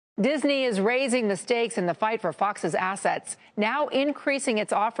Disney is raising the stakes in the fight for Fox's assets, now increasing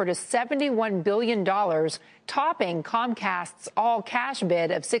its offer to $71 billion, topping Comcast's all-cash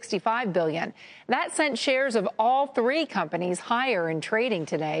bid of $65 billion. That sent shares of all three companies higher in trading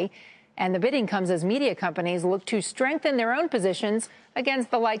today. And the bidding comes as media companies look to strengthen their own positions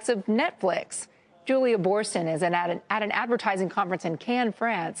against the likes of Netflix. Julia Boorstin is at an advertising conference in Cannes,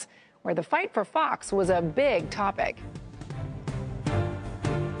 France, where the fight for Fox was a big topic.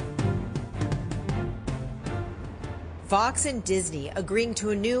 Fox and Disney agreeing to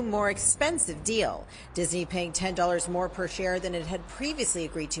a new, more expensive deal. Disney paying $10 more per share than it had previously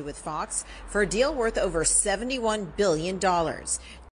agreed to with Fox for a deal worth over $71 billion.